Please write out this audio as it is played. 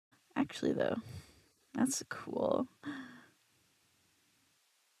actually, though. That's cool.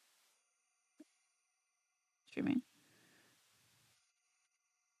 Streaming.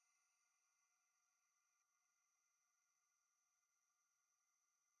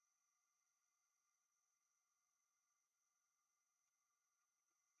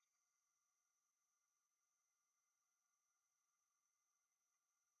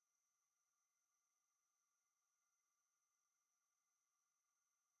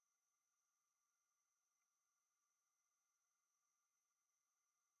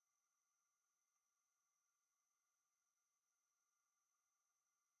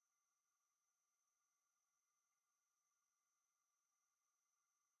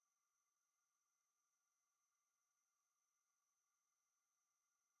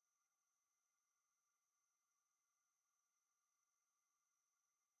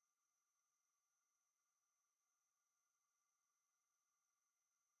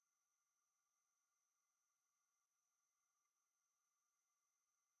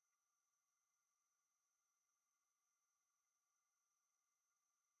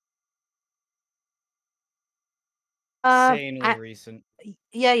 Insanely recent.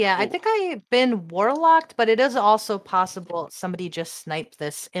 Yeah. I think I've been warlocked, but it is also possible somebody just sniped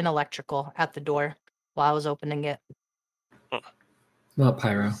this in electrical at the door while I was opening it. Not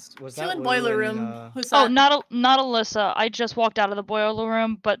Pyro. Was Two that in boiler Lou room. Who's Oh, that? not Alyssa. I just walked out of the boiler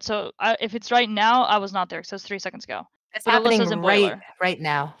room, but if it's right now, I was not there. So it's 3 seconds ago. It's But happening Alyssa's in boiler. right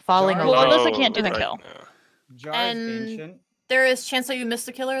now, falling Jar- over. Well, Alyssa can't do the right kill. Jar's And ancient. there is chance that you missed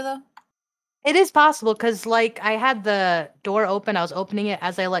the killer though. It is possible because, like, I had the door open. I was opening it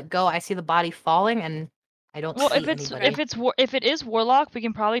as I let go. I see the body falling, and I don't Well, see anybody. if it is warlock, we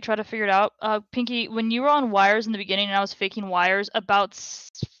can probably try to figure it out. Pinky, when you were on wires in the beginning, and I was faking wires, about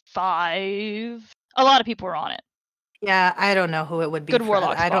 5. A lot of people were on it. Yeah, I don't know who it would be. Good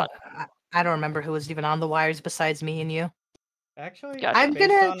warlock spot. I don't remember who was even on the wires besides me and you. Actually, Gotcha. I'm based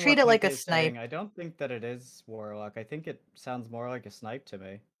gonna on treat what it like a Pinky is saying, snipe. I don't think that it is warlock. I think it sounds more like a snipe to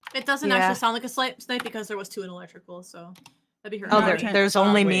me. It doesn't Yeah. actually sound like a snipe because there was 2 in electrical, so that'd be her. Oh, Not there's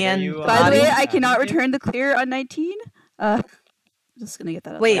only me Wait, are and you, the By the body. way, I cannot Pinky? return the clear on 19. Just gonna get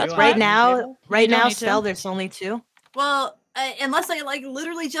that out. Wait, Are you on right admin now, table? right You don't now, need to. Stell, there's only 2. Well, unless I like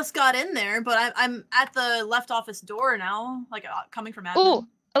literally just got in there, but I'm at the left office door now, like coming from admin. Ooh,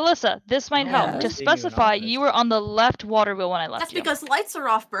 Alyssa, this might No, help. yeah. To seeing you in specify, office. you were on the left water wheel when I left That's you. because lights are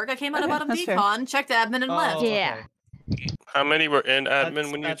off, Berg. I came out of Okay, bottom that's fair. decon, checked admin, and left. Oh, Yeah. okay. How many were in admin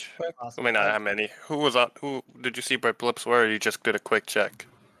That's- when you that's checked? I possible. mean, not how many. Who was on? Who did you see where blips were? Or you just did a quick check?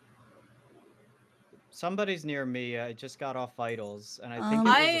 Somebody's near me. I just got off vitals, and I think Um,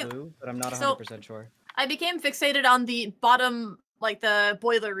 it was Lou, but I'm not 100% sure. I became fixated on the bottom, like the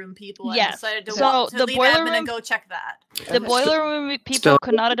boiler room people. Yes. And decided to, So to the leave boiler admin room- and go check that. The boiler room people Stell,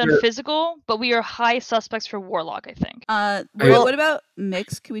 could not have done you're- physical, but we are high suspects for warlock, I think. What about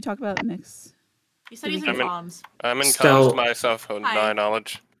mix? Can we talk about mix? You said Did we using get- comms. I'm in Stell- comms myself, on Hi. my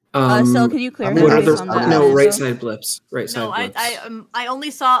knowledge. Stell, can you clarify what are based the on that? no right side blips? Right side No, blips. I only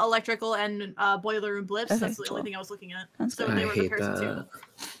saw electrical and boiler room blips. Okay, That's the only cool. thing I was looking at. That's So good. they I were the hate person too. that.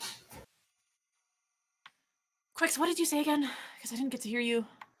 Quicks, what did you say again? Because I didn't get to hear you.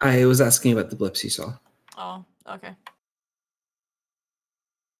 I was asking about the blips you saw. Oh, okay.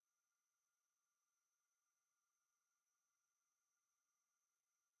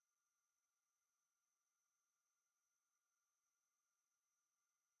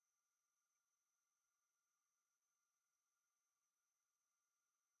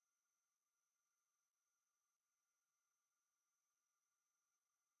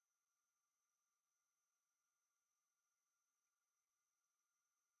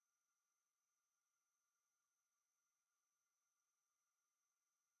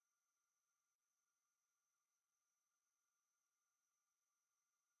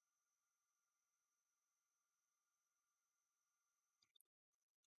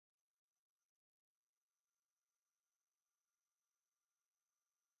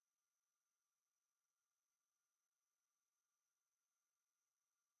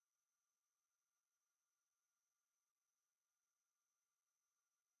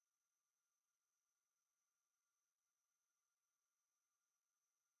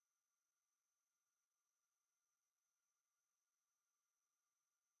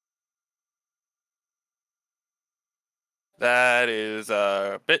 That is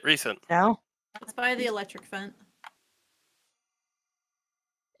a bit recent. No? It's by the electric vent.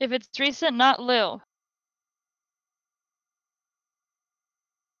 If it's recent, not Lil.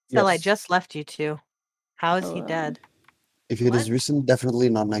 Still, I Yes. just left you 2. How is he Oh, dead? If it is What? recent, definitely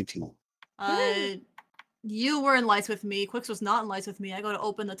not 19. You were in lights with me. Quix was not in lights with me. I go to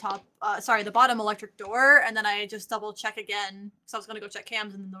open the the bottom electric door, and then I just double check again. So I was gonna go check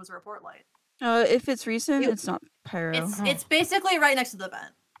cams, and then there was a report light. If it's recent, You- it's not pyro. It's basically right next to the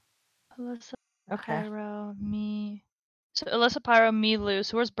vent. Alyssa, Okay. Pyro, me. So Alyssa, Pyro, me, Lou.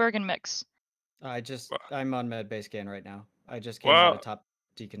 So where's Berg and Mix? I'm on med base scan right now. I just came out Well, of top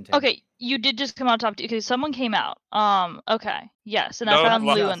decontain. Okay, you did just come out top because someone came out. Okay, yes, and No, I found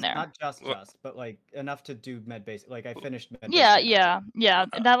lo- Lou in there. Not just, Well- but like enough to do med base. Like I finished med Yeah, base scan. yeah.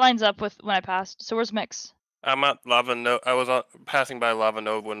 That lines up with when I passed. So where's Mix? I'm at Lava Node. I was passing by Lava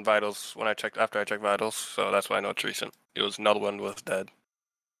Node when vitals after I checked vitals, so that's why I know it's recent. It was another one was dead.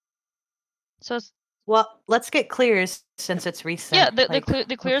 So it's, Well, let's get clears since it's recent. yeah, the Like, who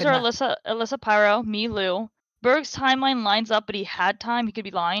clears could are not- Alyssa, Pyro, me, Lou. Berg's timeline lines up, but he had time. He could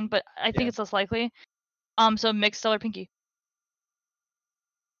be lying, but I think Yeah. it's less likely. So Mix, Stellar, Pinky.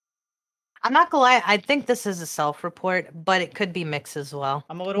 I'm not gonna lie. I think this is a self-report, but it could be Mix as well.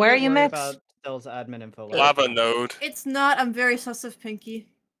 I'm a little Where bit are you, worried Mix? about Stell's admin info. Lava Node. It's not. I'm very sus of Pinky.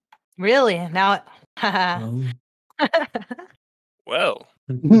 Really? Now, Oh. Well,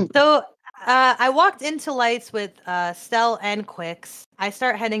 so I walked into lights with Stell and Quix. I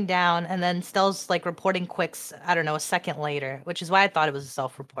start heading down, and then Stell's like reporting Quix. I don't know, a second later, which is why I thought it was a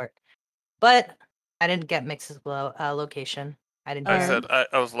self-report. But I didn't get Mix's location. I didn't. I hear said it.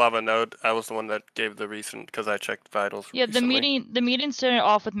 I was Lava Node. I was the one that gave the recent because I checked vitals. Yeah, recently. the meeting started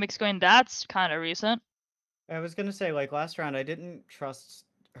off with Mix going. That's kind of recent. I was gonna say, like last round, I didn't trust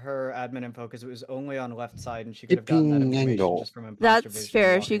her admin info because it was only on left side, and she could have gotten that Dipping information angle. just from imposter That's vision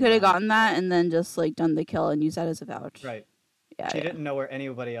fair. She walking could have around. gotten that and then just like done the kill and used that as a vouch. Right. Yeah. She yeah. didn't know where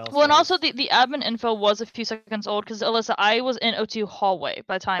anybody else. Well, and was. also the admin info was a few seconds old because Alyssa, I was in O2 hallway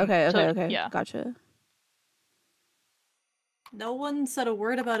by the time. Okay. so, Okay. Yeah. Gotcha. No one said a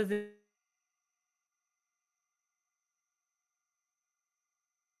word about a.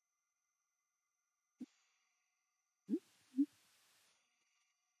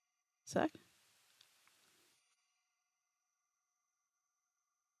 Sec.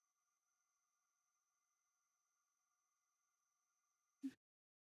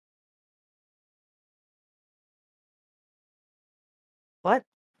 What?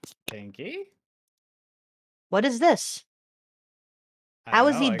 Pinky. What is this? I How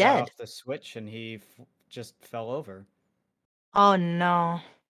don't is know, he I dead? got off the switch and he just fell over. Oh no.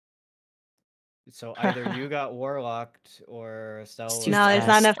 So either you got warlocked or Stella. It's was too No, there's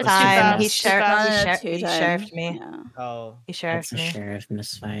not fast. enough It's too time. He fast. sheriffed. Not He, enough he time. sheriffed me. Yeah. Oh, He sheriffed That's a me. sheriff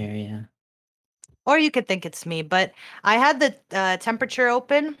misfire, yeah. Or you could think it's me, but I had the temperature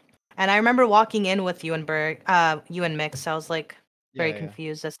open, and I remember walking in with you and you and Mix. I was like very yeah.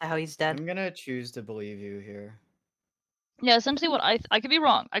 confused as to how he's dead. I'm gonna choose to believe you here. Yeah, essentially what I could be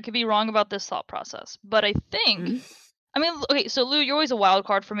wrong. I could be wrong about this thought process, but I think Mm. I mean, okay, so Lou, you're always a wild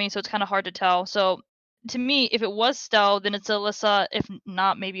card for me, so it's kind of hard to tell. So to me, if it was Stell, then it's Alyssa. If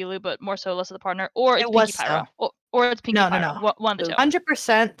not, maybe Lou, but more so Alyssa, the partner, or it's It Pinky was Pyro, Stell. or it's Pinky No, Pyro. no. One of the two.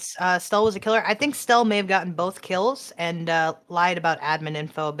 100%. Stell was a killer. I think Stell may have gotten both kills and lied about admin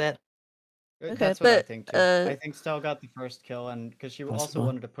info a bit. Okay, That's what I but, think too. I think Stell got the first kill, and because she also Possible.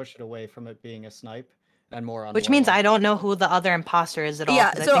 wanted to push it away from it being a snipe, and more on. Which means warlock. I don't know who the other imposter is at all.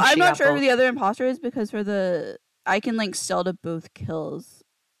 Yeah. 'cause I So think I'm she not got sure who both. the other imposter is because for the I can link Stell to both kills,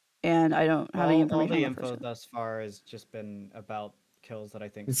 and I don't have any all information the on the info first. thus far has just been about kills that I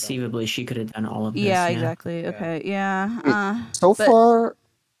think. Stell did. Conceivably, she could have done all of this. Yeah. Exactly. Yeah. Okay. Yeah. Wait, So but- far,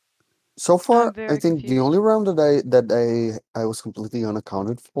 I very think the confused. only round I was completely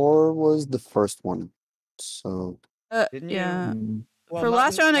unaccounted for was the first one. So Didn't you? yeah. Mm, Well, For not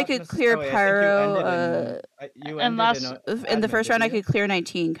last n- round, I not could clear necessarily. I think pyro. you and ended last- in, In the admin, first round, I didn't you? could clear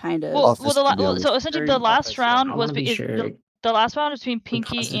 19, kind of. Well, Office, to be so honest. essentially Or the in last office, round I was wanna be sure. the last round was between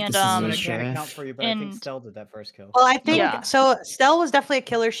Pinky positive and this is But the I can't sheriff. account for you. But I think and- Stell did that first kill. Well, I think Yeah. so. Stell was definitely a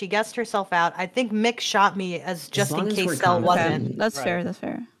killer. She guessed herself out. I think Mick shot me as just long in as case we're Stell Okay, wasn't. that's Right. fair. That's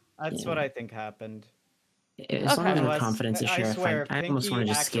fair. That's Yeah. what I think happened. As long as Okay. we're confident the I sheriff, swear, I almost Pinky want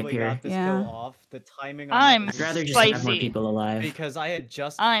to just skip actually here. got this Yeah. kill off. The timing on I'm that I'd was rather just have more Spicy. people alive. because I had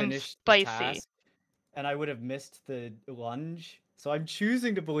just I'm finished spicy. the task, and I would have missed the lunge. So I'm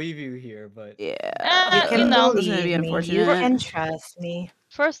choosing to believe you here, but Yeah. You can know, This is gonna be believe me. You unfortunate. can trust me.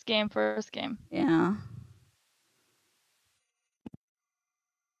 First game. Yeah.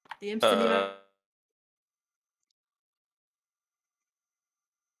 The imps didn't even. Uh,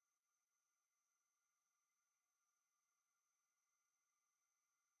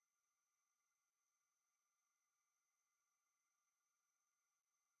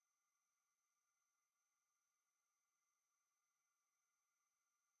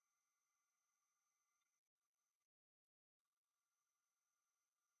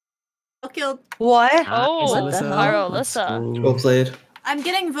 killed. What? Oh, What the hell? Pyro Let's Alyssa. go. Well played. I'm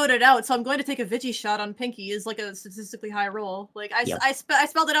getting voted out, so I'm going to take a Vigi shot on Pinky. Is like a statistically high roll. Like I, Yep. I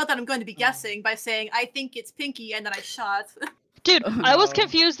spelled it out that I'm going to be guessing by saying I think it's Pinky, and then I shot. Dude, Oh, I was no.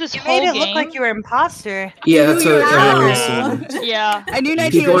 confused this You whole made it game. look like you were imposter. Yeah, that's what everyone was Wow. saying. Yeah. I knew People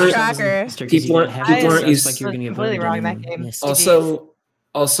 19 was aren't- Tracker. People aren't used- like you were gonna get completely voted wrong in that and game. missed.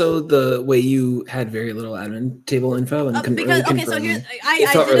 Also, the way you had very little admin table info and couldn't really Because okay, confirm. so here It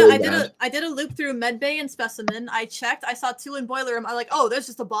felt really bad. I did a loop through medbay and specimen. I checked. I saw 2 in boiler room. I'm like, oh, there's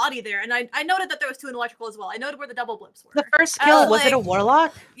just a body there, and I noted that there was 2 in electrical as well. I noted where the double blips were. The first kill, was it a like-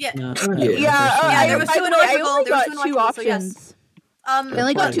 warlock? Yeah. No, Yeah. Yeah, there was by 2 the in way, I electrical. only There was got 2 in 2 electrical. So yes. options. I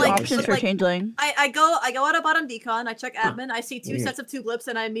only got but, 2 like- options but, for like, Changeling. I go out of bottom decon. I check admin. I see 2 Weird. sets of 2 blips,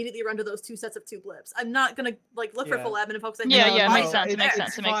 and I immediately run to those 2 sets of 2 blips. I'm not gonna like look for Yeah. full admin info. Yeah, No, yeah, it no, makes sense, it makes it's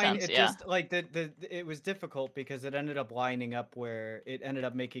sense, it makes fine, sense, It yeah. just like it was difficult because it ended up lining up where it ended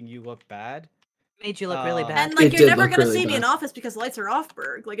up making you look bad. Made you look really bad. And like It you're did never look gonna really see me in bad. office because lights are off,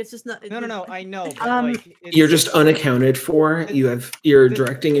 Berg. Like it's just not. No, I know. But, Um, You're just unaccounted for. You're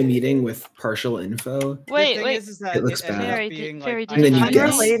directing a meeting with partial info. Wait, the thing wait. is that It looks ended bad. up Fairy, being, Fairy, like, do And then you you have guess.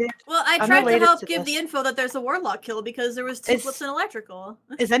 anything? Unrelated. Well, I tried to Unrelated help to give the this. info that there's a warlock kill because there was 2 Is- flips in electrical.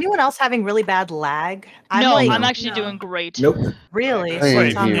 Is anyone else having really bad lag? No, like, I'm actually No. doing great. Nope. really. Same So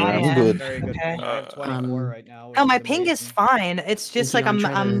it's on here, my I'm end. good. Very good. Okay. point. I have 24 right now. which No, my is ping is amazing. fine. It's just like Do you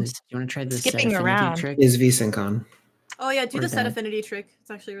I'm wanna try the set skipping affinity around. trick? Is vSyncon. Oh yeah, do Or the set that. affinity trick.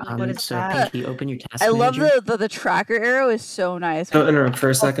 It's actually really What good. is So that? Pinky, open your task I love manager. the tracker arrow is so nice. Don't interrupt for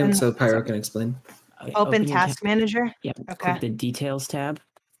a second Open- so Pyro can explain. Okay, Open your task manager. Yep. Okay. Click the details tab,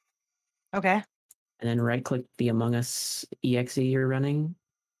 Okay. and then right click the Among Us exe you're running.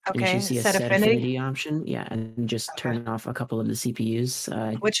 And you Okay. should see a Set set affinity. affinity option. Yeah, and just turn off a couple of the CPUs.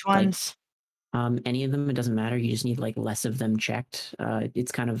 Which like, ones? any of them, it doesn't matter. You just need like less of them checked.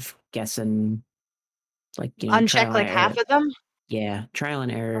 It's kind of guessing, like Uncheck trial like and half error. of them. Yeah, trial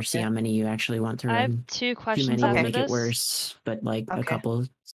and error. See Okay. how many you actually want to I have run. 2 Too questions many will after make this. it worse, but like a Okay. couple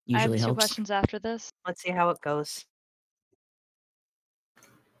I have usually 2 helps. questions after this. Let's see how it goes.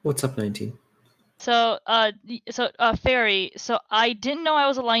 What's up, 19? So, Fairy, so I didn't know I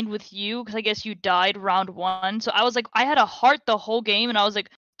was aligned with you because I guess you died round 1. So I was like, I had a heart the whole game, and I was like,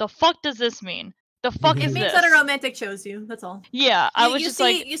 the fuck does this mean? The fuck It is means this? that a romantic chose you. That's all. Yeah, I You- was you just see,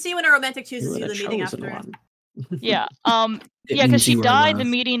 like, you see when a romantic chooses You you were the the meeting chosen after. one. yeah, It yeah, because means she you were died the lost.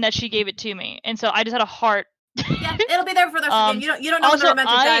 meeting that she gave it to me, and so I just had a heart. Yeah, it'll be there for the rest of the game. You don't know when also, the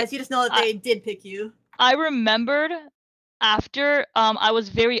romantic I- dies. You just know that they did pick you. I remembered after I was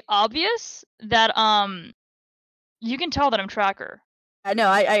very obvious that you can tell that I'm tracker. I know.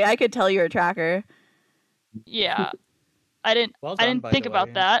 I could tell you're a tracker. Yeah, I didn't Well I done, didn't by think the about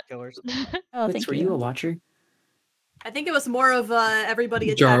way, that. killers. Oh, Wait, thank were you. you a watcher? I think it was more of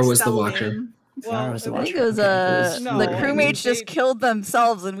everybody Jar attacks was the spell watcher. game. Well, was the I think watcher. it was Okay, it was- No, the I mean, crewmates just they- killed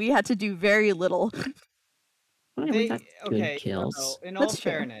themselves and we had to do very little. Well, we They, got good okay, kills. no, in all That's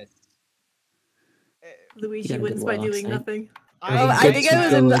true. fairness, Luigi got a wins good by warlock doing site. nothing. Oh, I Good think I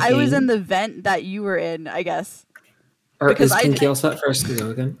was to in go I was in again. the vent that you were in, I guess. Or Because is I- Pinky all set for us to go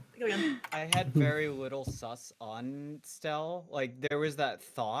again? Go again. I had very little sus on Stell. Like there was that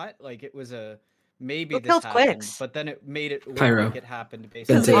thought, like it was a maybe Who this killed happened, Quicks? but then it made it look Pyro. like it happened based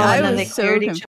That's on it. I and then was they so cleared each